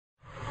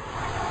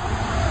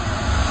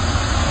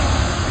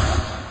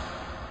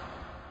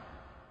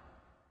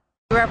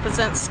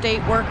represent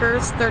state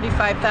workers,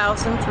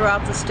 35,000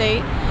 throughout the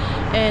state.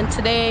 And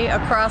today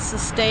across the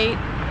state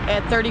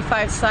at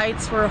 35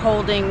 sites we're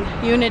holding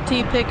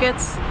unity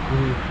pickets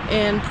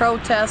in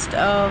protest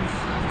of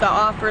the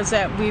offers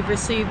that we've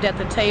received at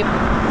the table.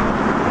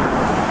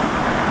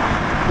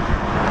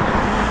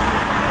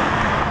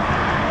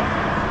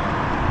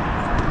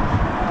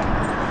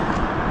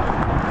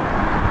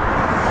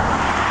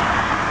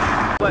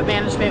 What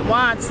management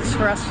wants is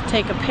for us to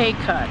take a pay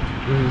cut.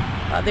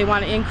 They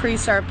want to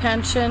increase our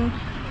pension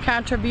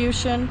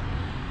contribution.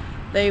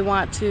 They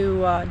want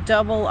to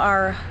double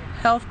our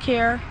health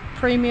care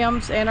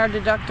premiums and our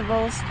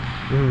deductibles.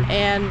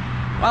 And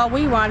all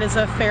we want is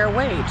a fair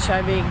wage.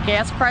 I mean,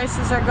 gas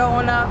prices are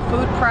going up,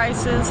 food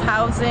prices,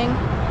 housing,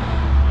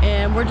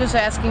 and we're just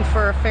asking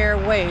for a fair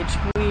wage.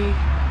 We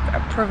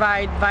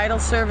provide vital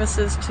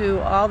services to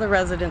all the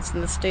residents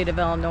in the state of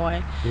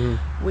Illinois.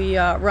 We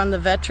run the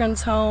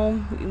veterans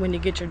home when you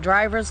get your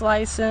driver's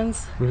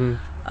license.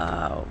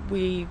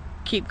 We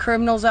keep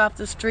criminals off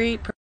the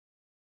street,